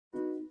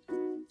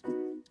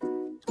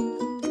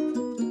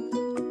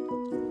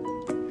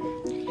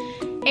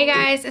Hey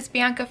guys, it's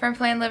Bianca from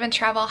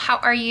Plan.Live.Travel. How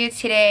are you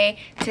today?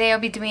 Today I'll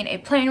be doing a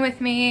plan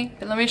with me,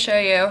 but let me show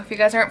you. If you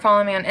guys aren't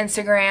following me on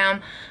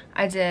Instagram,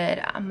 I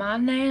did my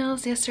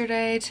nails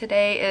yesterday.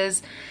 Today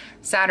is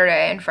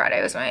Saturday and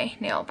Friday was my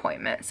nail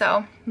appointment.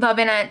 So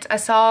loving it. I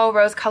saw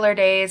Rose Color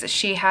Days.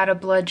 She had a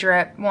blood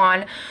drip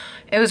one.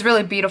 It was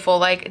really beautiful.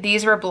 Like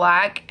these were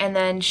black and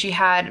then she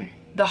had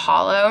the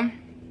hollow.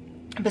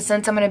 But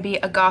since I'm going to be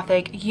a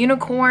gothic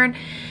unicorn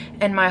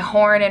and my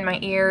horn and my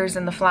ears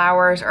and the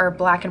flowers are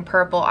black and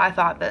purple, I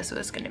thought this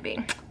was going to be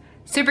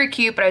super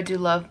cute, but I do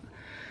love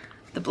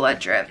the blood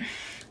drip.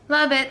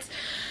 Love it.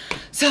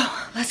 So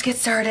let's get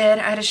started.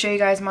 I had to show you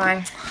guys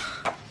my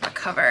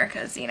cover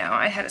because, you know,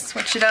 I had to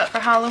switch it up for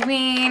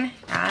Halloween.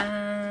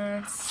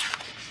 Yes.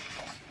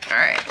 All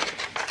right.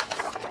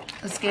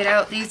 Let's get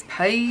out these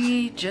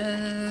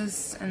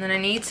pages. And then I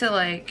need to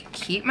like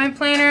keep my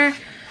planner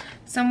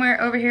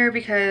somewhere over here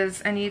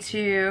because I need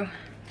to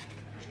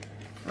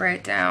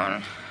write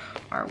down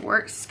our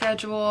work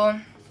schedule.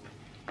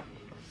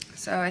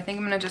 So I think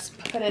I'm gonna just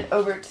put it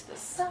over to the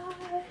side.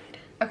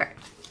 Okay.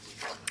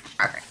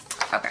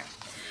 Okay.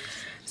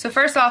 So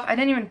first off, I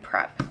didn't even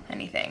prep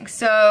anything.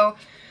 So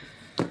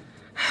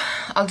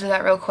I'll do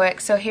that real quick.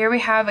 So here we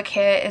have a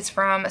kit. It's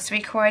from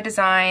Sweet Kawaii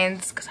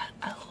Designs because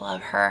I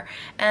love her.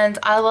 And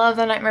I love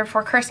the Nightmare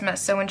Before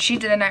Christmas. So when she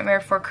did a Nightmare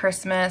Before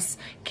Christmas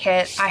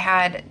kit, I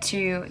had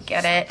to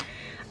get it.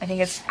 I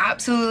think it's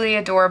absolutely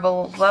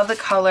adorable. Love the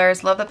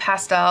colors, love the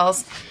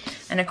pastels.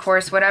 And of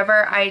course,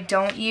 whatever I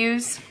don't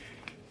use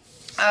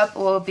up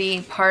will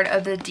be part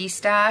of the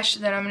D-stash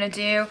that I'm gonna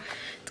do.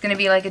 It's gonna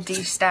be like a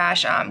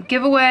D-stash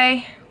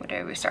giveaway. What day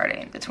are we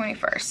starting? The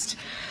 21st.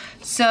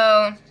 So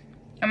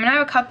I'm gonna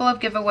have a couple of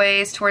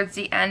giveaways towards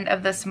the end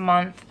of this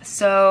month.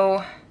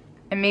 So,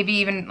 and maybe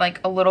even like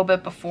a little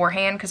bit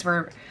beforehand because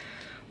we're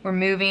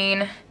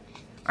moving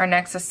our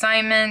next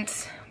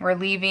assignment. We're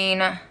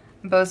leaving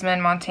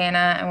Bozeman,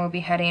 Montana, and we'll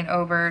be heading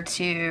over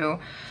to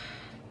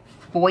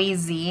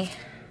Boise,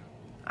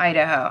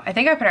 Idaho. I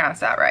think I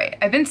pronounced that right.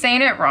 I've been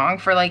saying it wrong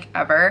for like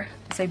ever.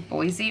 I say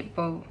Boise,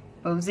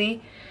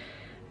 Boise.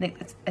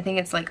 I think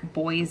it's like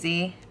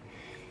Boise.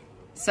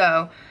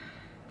 So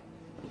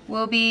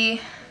we'll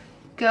be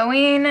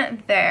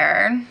going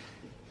there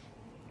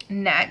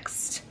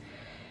next,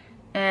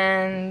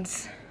 and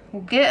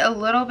we'll get a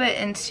little bit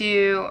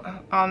into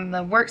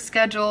the work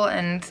schedule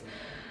and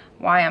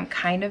why I'm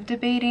kind of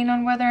debating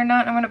on whether or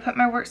not I'm going to put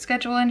my work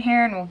schedule in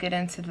here, and we'll get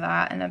into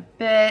that in a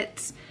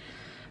bit.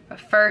 But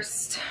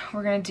first,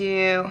 we're going to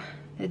do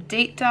the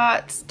date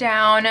dots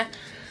down,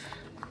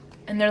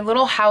 and they're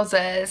little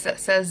houses that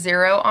says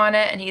 0 on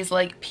it, and he's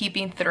like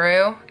peeping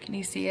through. Can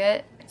you see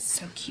it? It's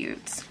so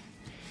cute.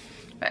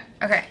 But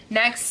okay,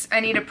 next I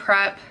need to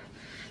prep.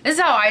 This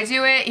is how I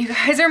do it. You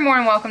guys are more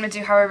than welcome to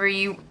do however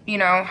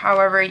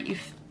however you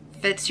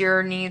fits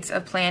your needs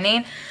of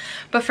planning.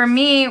 But for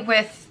me,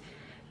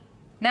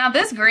 now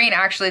this green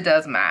actually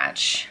does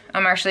match.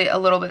 I'm actually a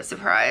little bit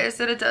surprised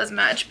that it does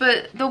match,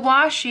 but the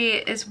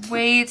washi is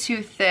way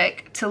too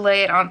thick to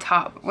lay it on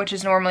top, which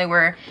is normally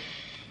where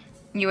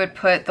you would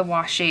put the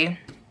washi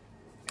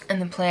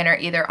and the planner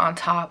either on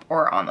top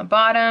or on the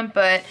bottom.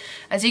 But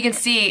as you can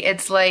see,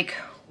 it's like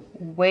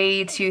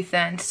way too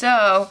thin.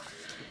 So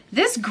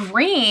this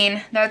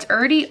green that's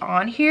already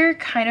on here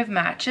kind of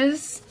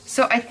matches.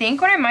 So I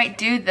think what I might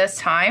do this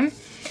time,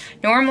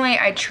 normally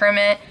I trim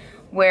it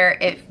where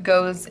it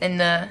goes in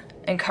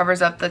and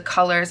covers up the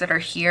colors that are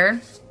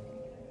here.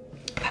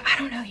 But I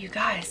don't know, you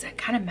guys, that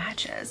kind of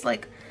matches.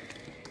 Like,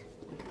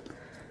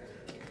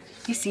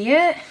 you see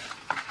it?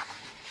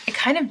 It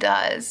kind of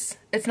does.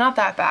 It's not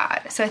that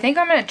bad. So I think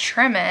I'm gonna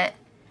trim it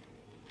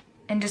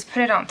and just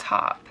put it on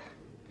top.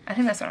 I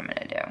think that's what I'm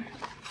gonna do.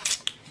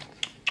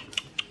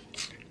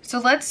 So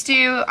let's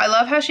do, I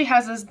love how she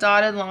has this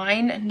dotted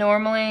line.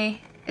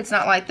 Normally, it's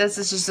not like this.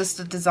 It's just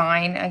a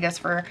design, I guess,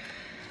 for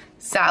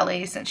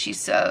Sally since she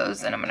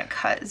sews. And I'm gonna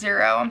cut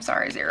 0. I'm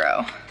sorry,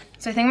 0.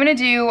 So I think I'm gonna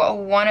do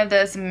one of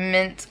this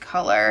mint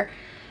color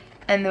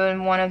and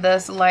then one of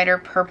this lighter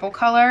purple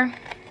color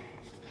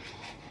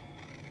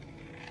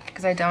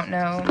because I don't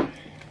know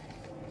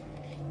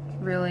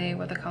really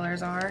what the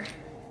colors are.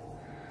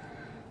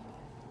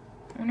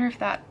 I wonder if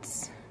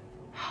that's,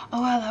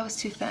 oh wow, that was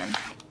too thin.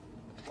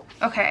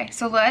 Okay,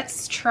 so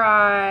let's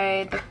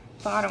try the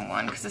bottom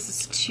one because this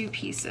is 2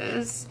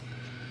 pieces.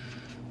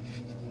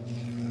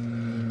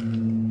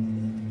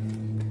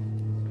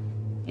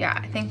 Yeah,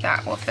 I think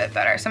that will fit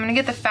better. So I'm gonna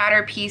get the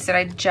fatter piece that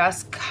I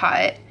just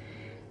cut,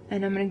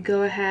 and I'm gonna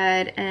go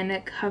ahead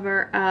and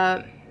cover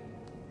up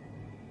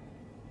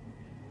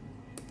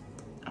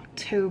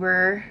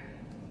October.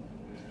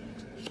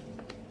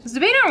 I was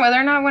debating on whether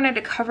or not I wanted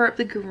to cover up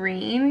the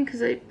green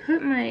because I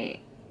put my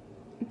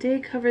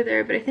day cover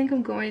there, but I think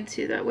I'm going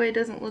to. That way it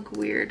doesn't look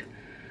weird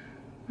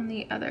on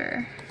the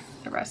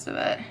rest of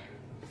it.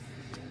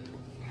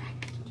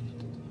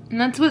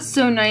 And that's what's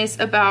so nice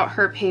about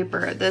her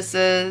paper. This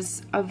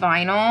is a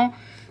vinyl.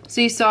 So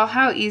you saw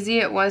how easy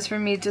it was for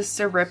me just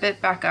to rip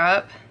it back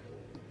up.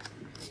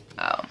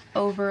 Oh,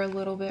 over a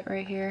little bit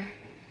right here.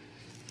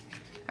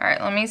 All right,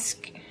 let me,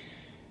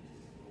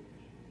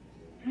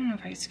 I don't know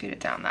if I can scoot it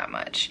down that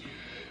much.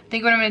 I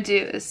think what I'm gonna do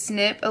is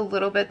snip a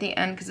little bit at the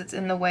end because it's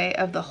in the way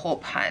of the hole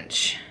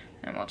punch.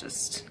 And we'll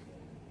just,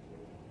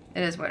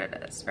 it is what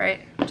it is,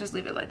 right? Just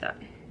leave it like that.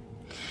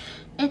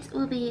 It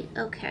will be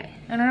okay.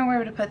 I don't know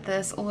where to put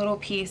this little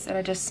piece that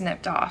I just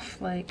snipped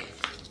off. Like,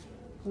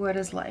 what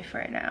is life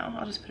right now?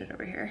 I'll just put it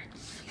over here.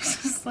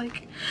 It's just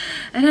like,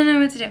 I don't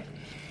know what to do.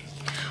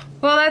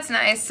 Well, that's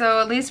nice. So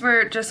at least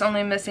we're just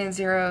only missing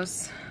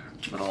Zero's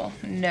little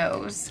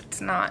nose.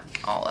 It's not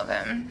all of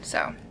him.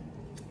 So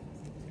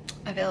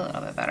I feel a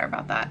little bit better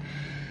about that.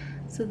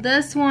 So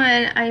this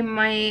one, I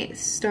might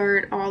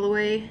start all the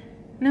way.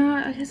 No,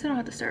 I guess I don't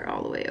have to start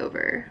all the way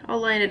over. I'll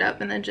line it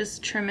up and then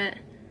just trim it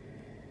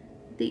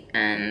the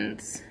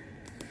ends.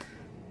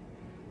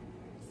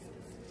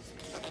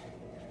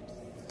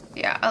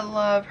 Yeah, I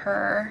love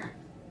her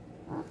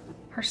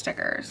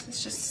stickers.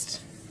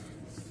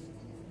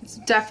 It's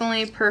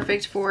definitely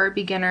perfect for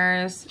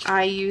beginners.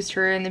 I used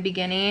her in the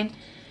beginning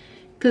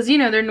because, you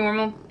know, they're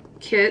normal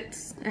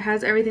kits. It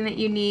has everything that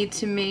you need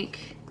to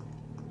make,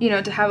 you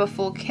know, to have a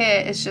full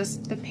kit. It's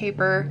just the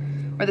paper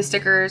or the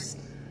stickers.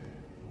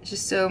 It's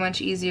just so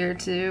much easier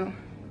to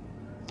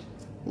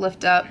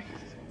lift up.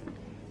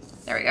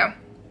 There we go.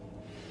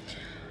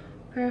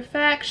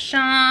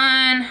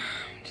 Perfection.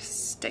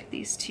 Just stick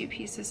these two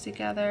pieces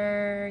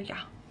together.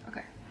 Yeah,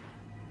 okay.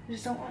 I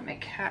just don't want my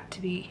cat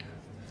to be,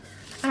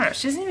 I don't know,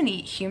 she doesn't even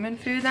eat human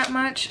food that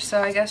much,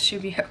 so I guess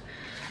she'll be, I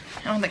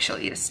don't think she'll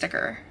eat a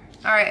sticker.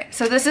 All right,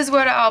 so this is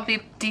what I'll be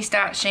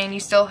destashing. You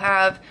still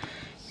have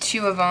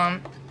 2 of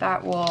them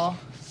that will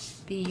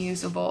be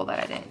usable that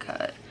I didn't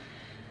cut.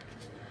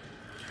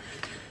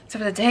 So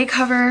for the day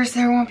covers,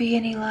 there won't be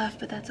any left,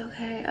 but that's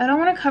okay. I don't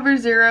want to cover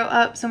Zero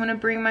up, so I'm going to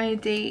bring my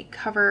date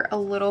cover a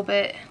little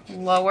bit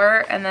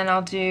lower, and then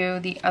I'll do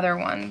the other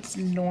ones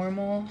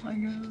normal, I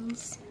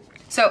guess.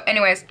 So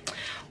anyways,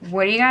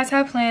 what do you guys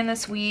have planned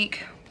this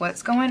week?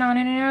 What's going on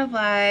in your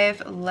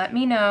life? Let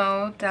me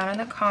know down in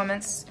the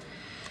comments.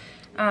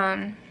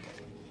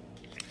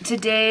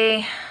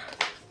 Today,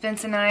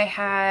 Vince and I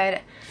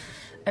had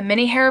a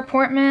mini hair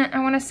appointment, I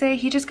want to say.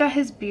 He just got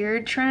his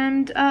beard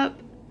trimmed up.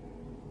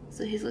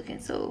 So he's looking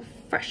so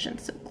fresh and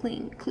so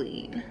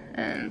clean.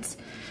 And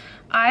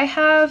I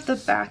have the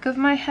back of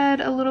my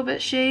head a little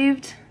bit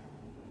shaved.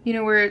 You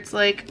know, where it's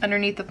like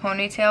underneath the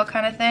ponytail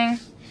kind of thing.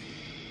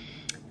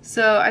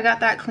 So I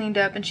got that cleaned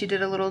up and she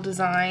did a little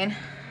design.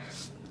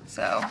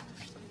 So,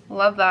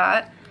 love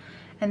that.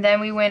 And then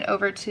we went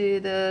over to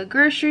the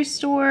grocery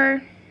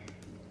store.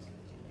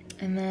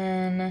 And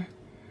then,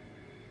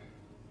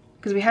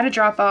 because we had to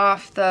drop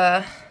off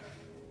the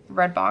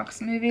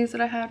Redbox movies that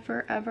I had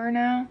forever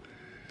now.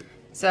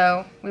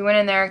 So we went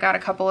in there, got a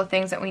couple of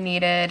things that we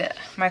needed.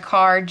 My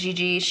car,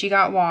 Gigi, she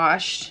got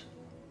washed.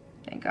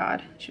 Thank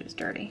God, she was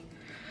dirty.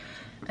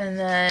 And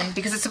then,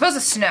 because it's supposed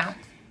to snow,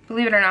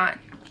 believe it or not.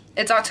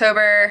 It's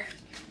October,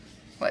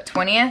 what,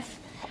 20th?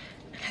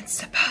 It's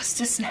supposed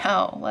to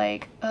snow.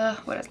 Like,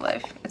 what is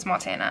life? It's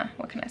Montana,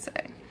 what can I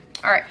say?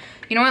 All right,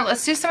 you know what,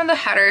 let's do some of the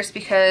headers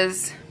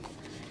because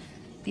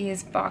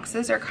these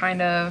boxes are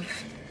kind of,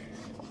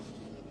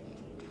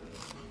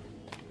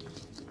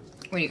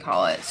 what do you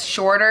call it?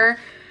 Shorter,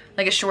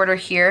 like it's shorter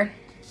here.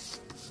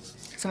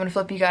 So I'm gonna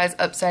flip you guys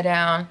upside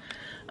down.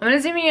 I'm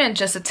gonna zoom you in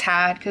just a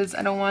tad because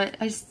I don't want,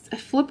 I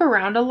flip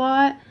around a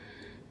lot.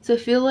 So I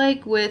feel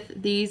like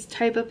with these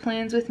type of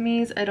plans with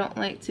me, I don't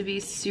like to be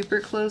super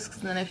close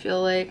because then I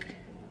feel like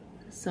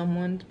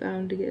someone's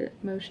bound to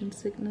get motion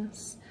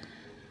sickness.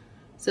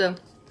 So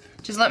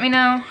just let me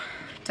know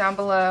down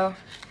below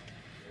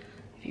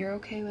if you're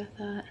okay with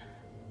that.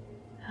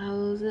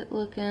 How's it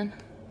looking?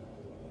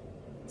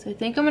 So I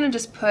think I'm gonna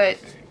just put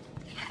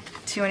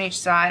 2 on each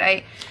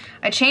side.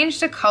 I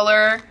changed the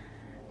color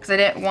because I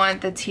didn't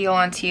want the teal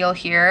on teal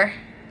here.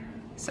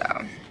 So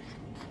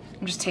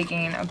I'm just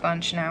taking a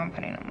bunch now and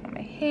putting them on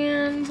my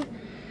hand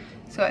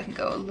so I can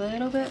go a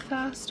little bit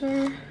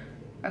faster.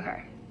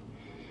 Okay.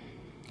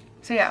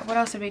 So yeah, what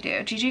else did we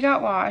do? Gigi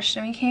got washed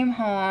and we came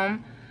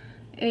home,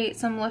 ate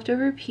some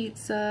leftover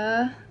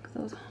pizza because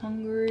I was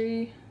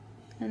hungry,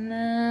 and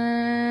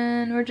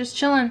then we're just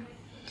chilling.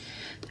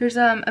 There's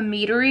a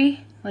meadery,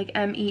 like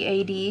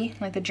M-E-A-D,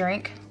 like the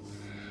drink.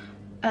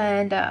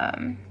 And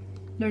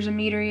there's a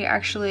meadery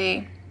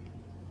actually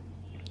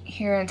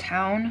here in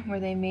town where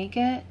they make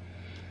it.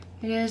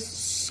 It is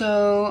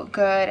so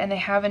good, and they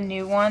have a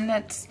new one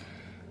that's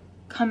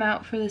come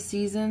out for the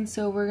season,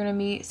 so we're gonna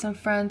meet some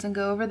friends and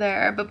go over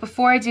there. But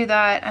before I do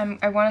that,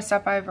 I want to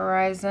stop by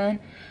Verizon.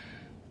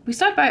 We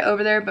stopped by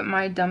over there, but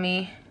my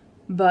dummy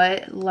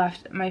butt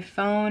left my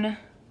phone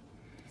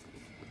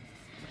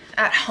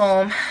at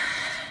home.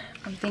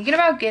 I'm thinking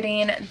about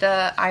getting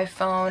the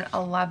iPhone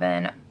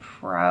 11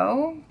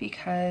 Pro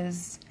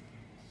because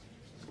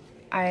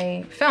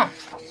I film.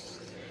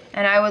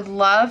 And I would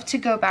love to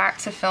go back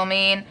to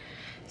filming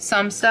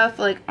some stuff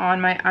like on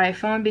my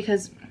iPhone,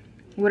 because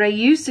what I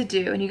used to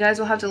do, and you guys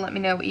will have to let me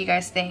know what you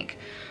guys think.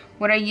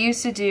 What I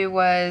used to do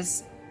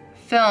was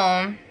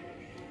film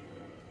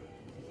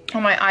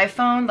on my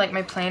iPhone, like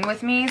my Plan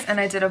With Me's, and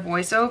I did a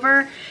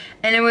voiceover,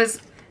 and it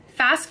was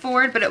fast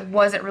forward, but it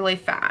wasn't really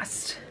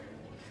fast,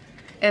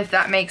 if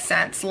that makes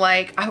sense.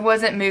 Like, I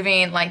wasn't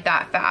moving like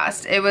that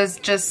fast. It was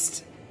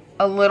just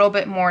a little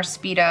bit more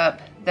speed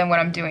up than what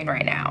I'm doing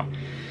right now.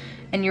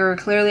 And you were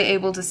clearly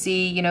able to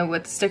see, you know,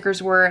 what the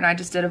stickers were, and I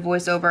just did a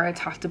voiceover. I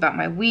talked about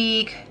my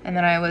week, and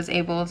then I was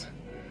able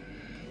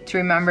to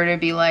remember to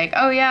be like,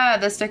 oh yeah,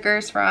 the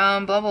stickers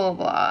from blah, blah,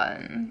 blah.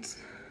 And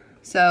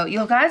so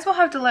you guys will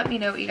have to let me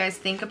know what you guys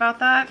think about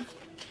that.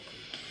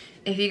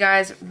 If you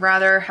guys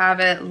rather have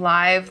it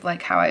live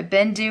like how I've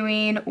been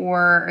doing,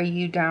 or are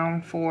you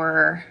down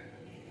for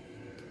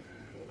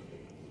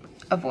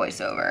a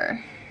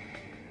voiceover?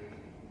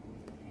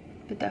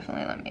 But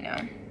definitely let me know.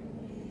 I'm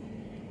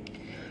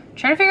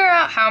trying to figure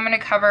out how I'm gonna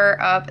cover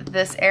up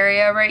this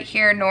area right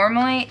here.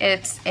 Normally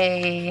it's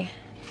a,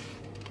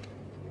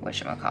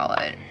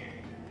 whatchamacallit,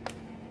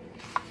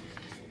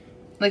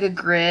 like a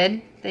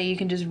grid that you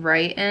can just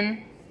write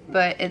in,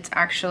 but it's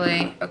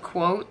actually a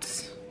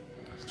quote.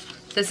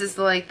 This is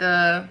like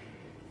the,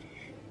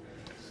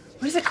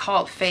 what is it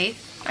called?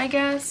 Faith, I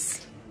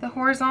guess. The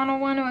horizontal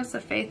one was the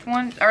faith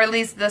one, or at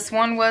least this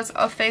one was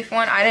a faith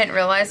one. I didn't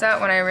realize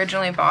that when I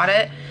originally bought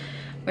it,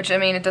 which, I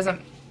mean, it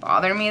doesn't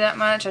bother me that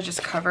much. I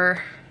just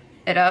cover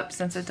it up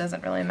since it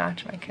doesn't really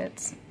match my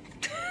kids.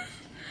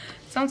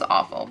 Sounds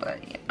awful,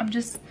 but yeah, I'm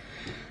just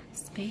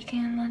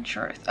speaking the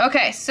truth.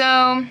 Okay,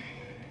 so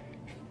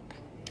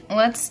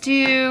let's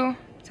do,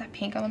 is that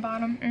pink on the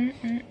bottom?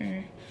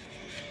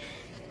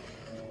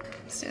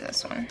 Let's do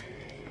this one.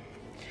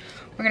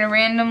 We're gonna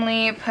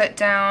randomly put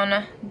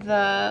down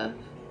the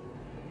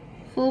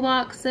full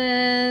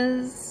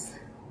boxes.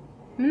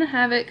 I'm gonna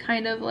have it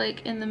kind of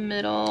like in the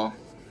middle.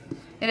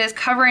 It is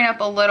covering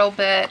up a little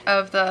bit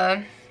of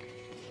the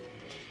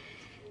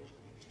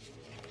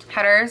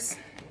headers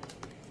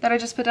that I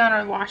just put down,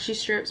 or washi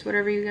strips,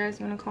 whatever you guys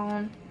wanna call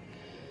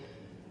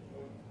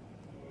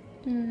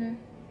them.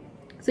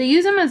 So I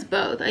use them as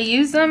both. I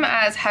use them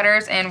as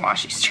headers and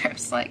washi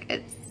strips.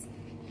 Like,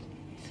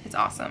 it's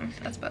awesome.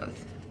 That's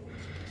both.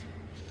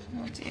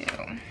 We'll do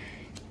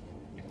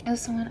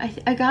this one.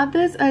 I got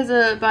this as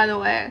a, by the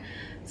way,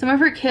 some of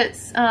her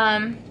kits,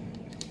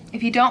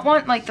 if you don't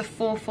want like the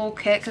full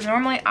kit, because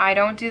normally I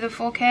don't do the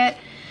full kit,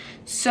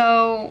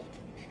 so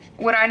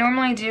what I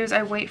normally do is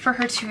I wait for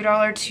her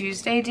 $2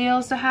 Tuesday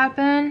deals to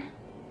happen. I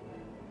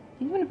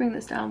think I'm gonna bring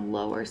this down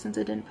lower since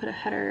I didn't put a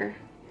header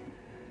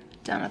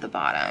down at the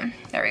bottom.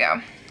 There we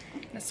go.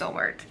 It still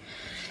worked.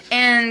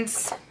 And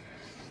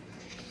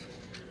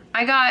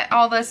I got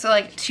all this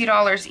like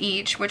 $2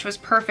 each, which was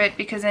perfect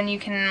because then you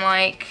can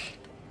like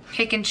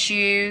pick and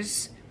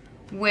choose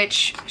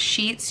which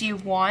sheets you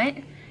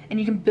want, and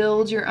you can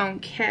build your own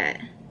kit,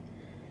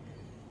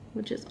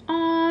 which is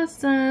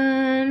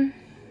awesome.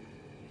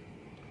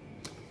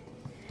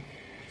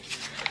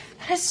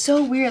 That is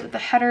so weird that the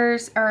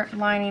headers aren't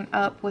lining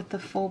up with the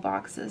full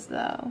boxes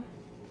though.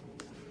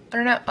 I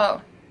don't know.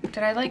 Oh, did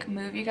I like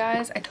move you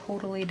guys? I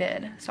totally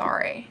did.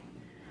 Sorry.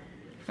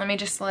 Let me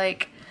just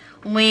like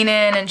lean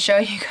in and show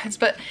you guys,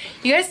 but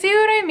you guys see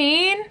what I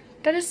mean?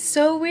 That is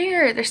so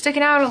weird. They're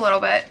sticking out a little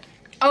bit.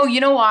 Oh,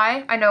 you know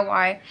why? I know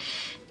why.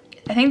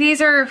 I think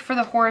these are for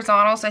the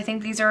horizontal, so I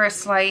think these are a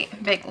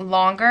slight bit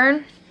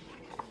longer.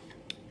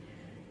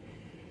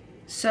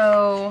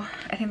 So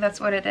I think that's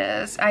what it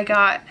is. I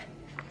got,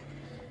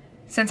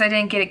 since I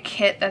didn't get a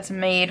kit that's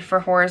made for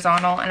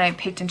horizontal and I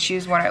picked and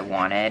choose what I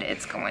wanted,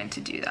 it's going to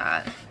do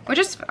that, which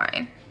is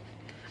fine.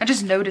 I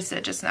just noticed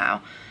it just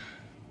now.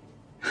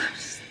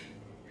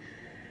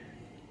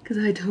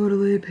 Because I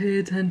totally pay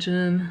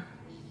attention.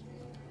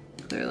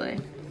 Clearly.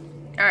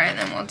 Alright,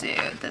 then we'll do,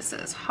 this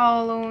is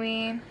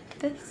Halloween.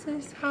 This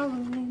is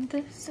Halloween.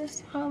 This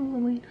is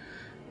Halloween.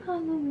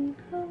 Halloween,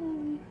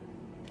 Halloween.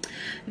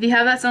 If you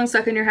have that song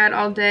stuck in your head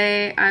all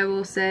day, I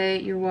will say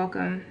you're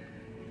welcome.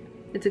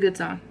 It's a good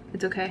song.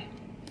 It's okay.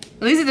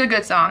 At least it's a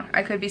good song.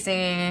 I could be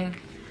singing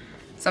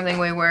something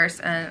way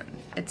worse and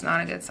it's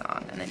not a good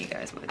song, and then you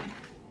guys would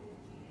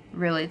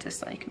really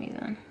dislike me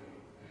then.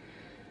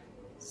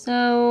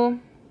 So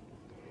I'm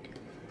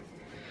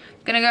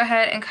gonna go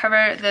ahead and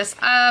cover this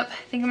up. I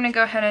think I'm gonna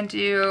go ahead and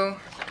do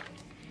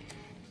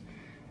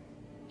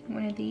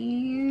one of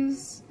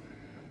these,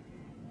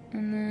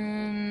 and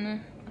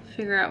then I'll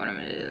figure out what I'm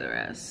gonna do the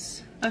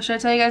rest. Oh, should I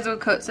tell you guys what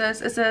the quote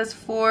says? It says,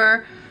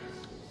 for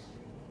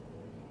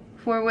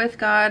with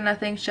God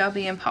nothing shall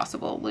be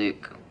impossible.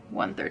 Luke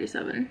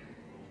 1:37.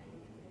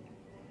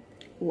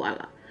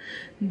 Voila.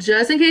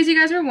 Just in case you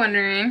guys were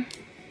wondering,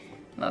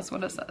 that's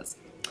what it says.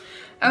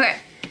 Okay.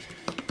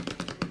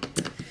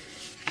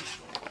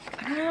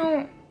 I don't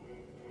know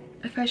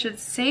if I should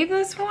save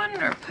this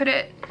one or put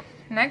it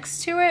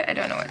next to it. I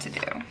don't know what to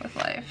do with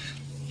life.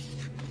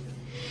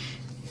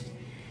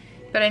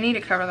 But I need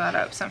to cover that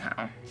up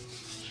somehow.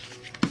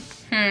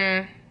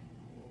 I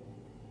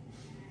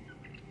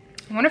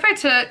wonder if I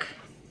took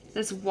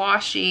this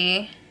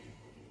washi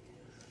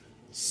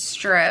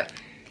strip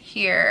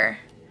here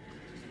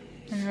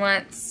and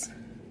let's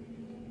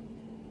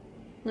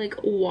like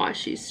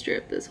washi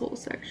strip this whole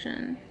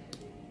section.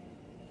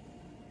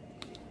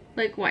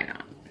 Like, why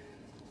not?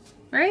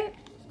 Right?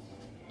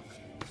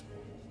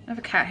 I have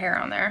a cat hair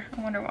on there.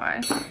 I wonder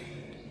why.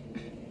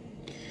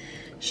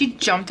 She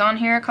jumped on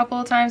here a couple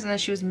of times and then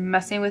she was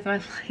messing with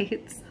my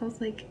lights. I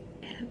was like,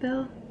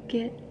 Annabelle,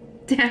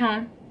 get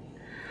down.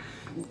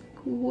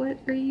 What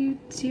are you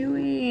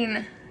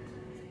doing?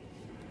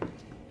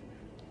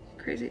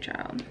 Crazy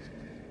child.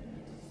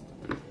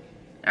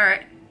 All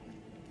right.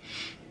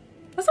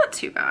 That's not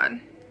too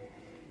bad.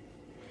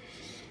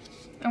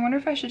 I wonder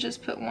if I should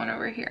just put one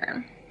over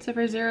here. So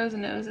for Zero's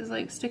nose is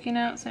like sticking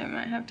out, so I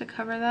might have to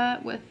cover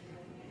that with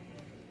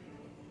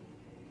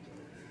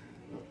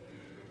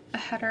a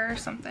header or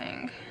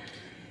something.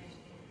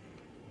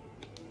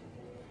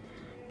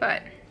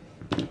 But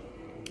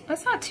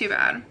that's not too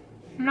bad.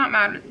 I'm not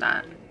mad at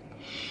that.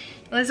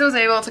 At least I was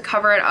able to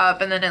cover it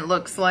up and then it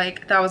looks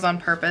like that was on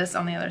purpose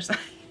on the other side.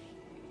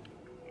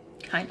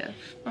 Kind of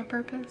on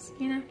purpose,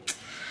 you know?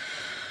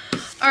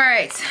 All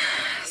right,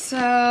 so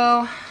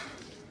I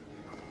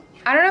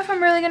don't know if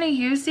I'm really gonna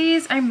use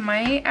these. I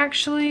might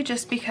actually,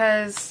 just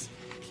because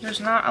there's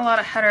not a lot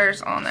of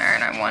headers on there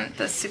and I want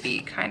this to be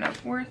kind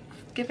of worth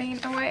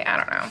giving away. I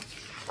don't know.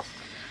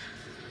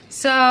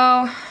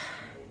 So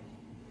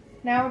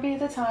now would be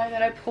the time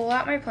that I pull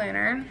out my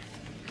planner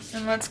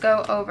and let's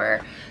go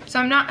over. So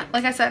I'm not,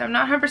 like I said, I'm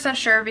not 100%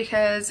 sure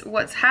because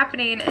what's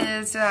happening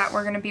is that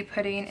we're gonna be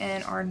putting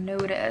in our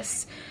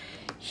notice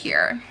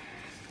here.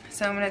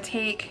 So I'm gonna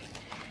take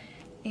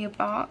a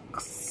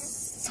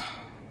box,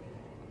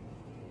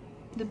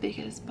 the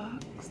biggest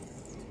box,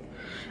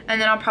 and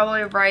then I'll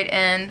probably write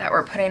in that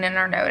we're putting in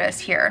our notice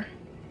here.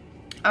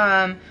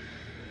 I'm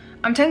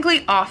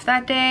technically off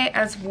that day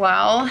as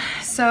well,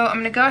 so I'm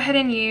gonna go ahead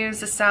and use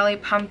the Sally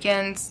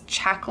Pumpkins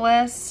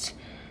checklist,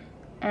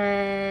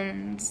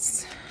 and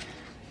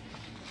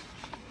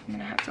I'm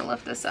gonna have to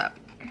lift this up.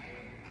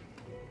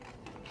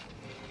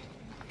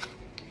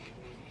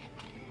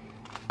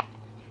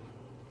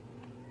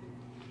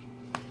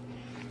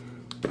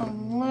 A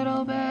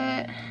little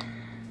bit,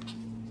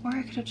 or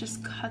I could have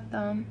just cut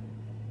them.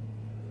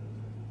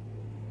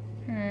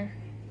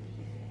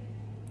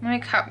 Let me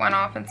cut one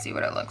off and see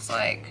what it looks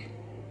like.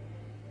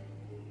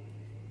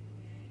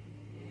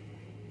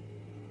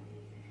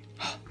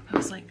 Oh, that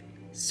was like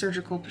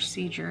surgical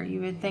procedure.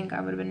 You would think I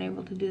would have been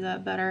able to do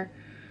that better.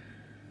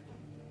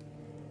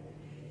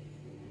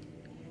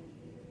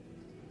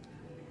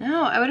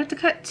 No, I would have to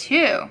cut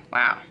two.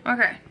 Wow,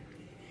 okay.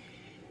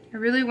 I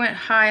really went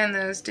high on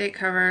those date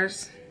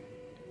covers.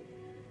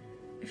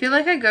 I feel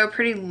like I go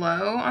pretty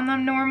low on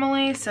them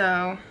normally,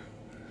 so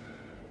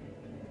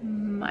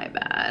my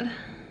bad.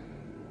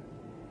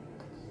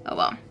 Oh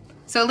well.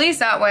 So at least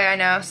that way I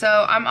know.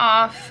 So I'm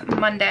off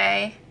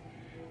Monday,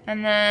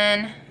 and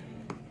then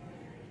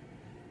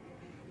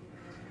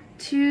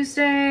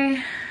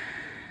Tuesday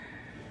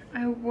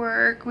I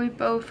work. We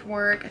both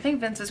work. I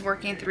think Vince is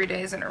working 3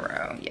 days in a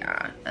row.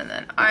 Yeah. And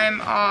then I'm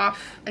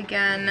off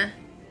again.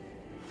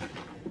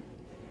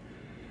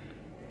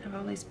 I have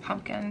all these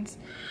pumpkins.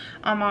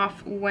 I'm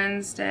off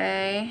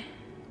Wednesday.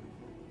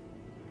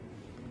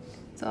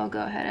 So I'll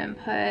go ahead and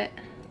put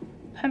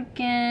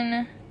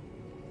pumpkin.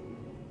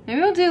 Maybe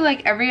we'll do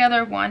like every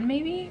other one,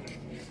 maybe?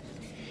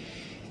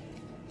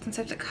 Since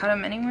I have to cut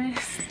them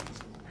anyways.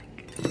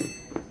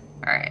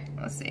 All right,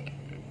 let's see.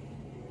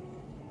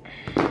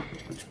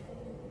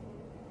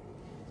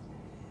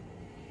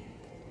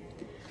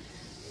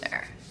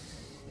 There,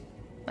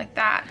 like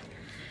that.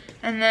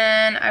 And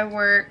then I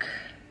work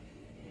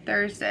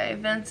Thursday.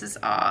 Vince is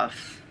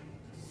off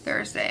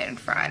Thursday and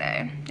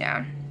Friday,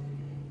 yeah.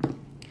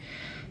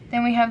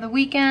 Then we have the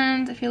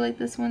weekend. I feel like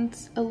this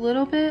one's a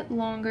little bit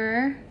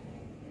longer.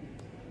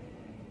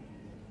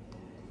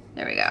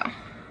 There we go.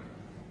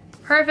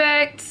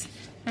 Perfect.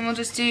 And we'll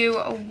just do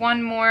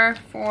one more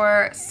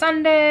for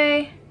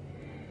Sunday.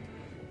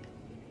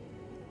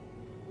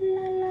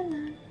 La, la,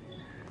 la.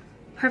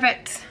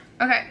 Perfect.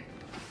 Okay.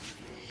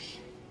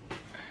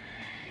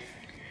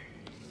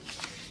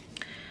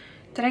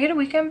 Did I get a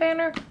weekend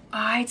banner?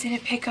 I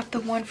didn't pick up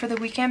the one for the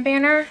weekend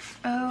banner.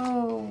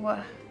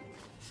 Oh.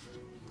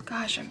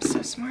 Gosh, I'm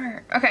so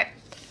smart. Okay.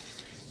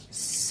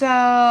 So,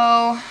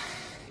 I'm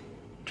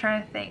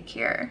trying to think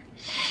here.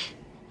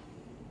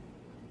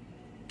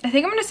 I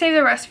think I'm gonna save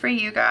the rest for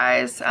you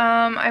guys.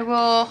 I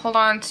will hold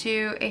on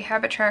to a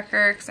habit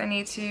tracker because I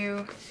need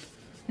to,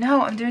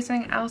 no, I'm doing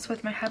something else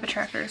with my habit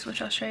trackers,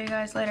 which I'll show you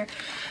guys later.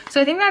 So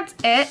I think that's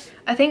it.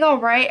 I think I'll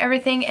write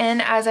everything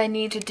in as I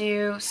need to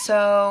do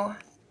so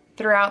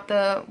throughout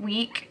the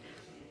week.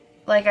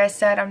 Like I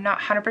said, I'm not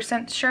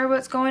 100% sure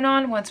what's going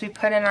on. Once we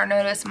put in our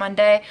notice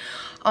Monday,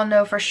 I'll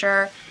know for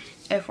sure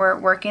if we're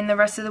working the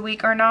rest of the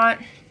week or not.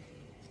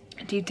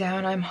 Deep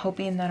down, I'm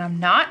hoping that I'm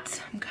not.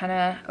 I'm kind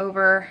of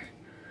over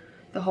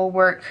the whole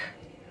work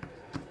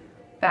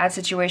bad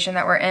situation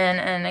that we're in,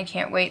 and I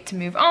can't wait to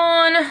move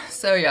on.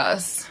 So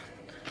yes,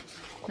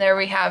 there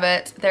we have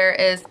it. There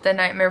is the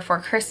Nightmare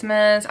Before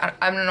Christmas.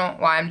 I don't know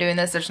why I'm doing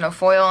this. There's no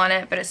foil on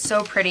it, but it's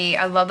so pretty.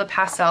 I love the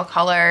pastel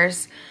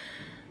colors.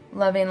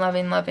 Loving,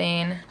 loving,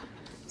 loving.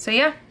 So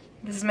yeah,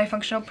 this is my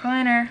functional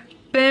planner.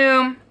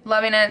 Boom,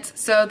 loving it.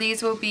 So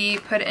these will be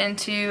put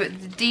into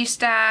the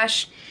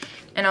D-stash,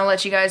 and I'll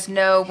let you guys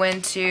know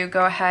when to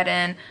go ahead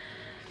and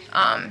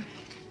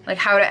like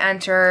how to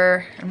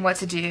enter and what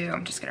to do.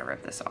 I'm just gonna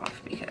rip this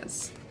off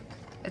because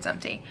it's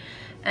empty.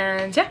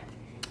 And yeah,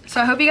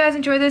 so I hope you guys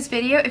enjoyed this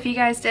video. If you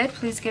guys did,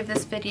 please give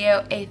this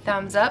video a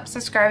thumbs up.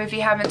 Subscribe if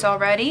you haven't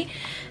already.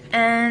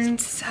 And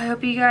I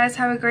hope you guys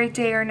have a great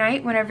day or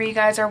night whenever you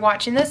guys are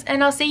watching this,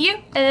 and I'll see you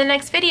in the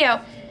next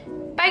video.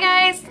 Bye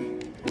guys!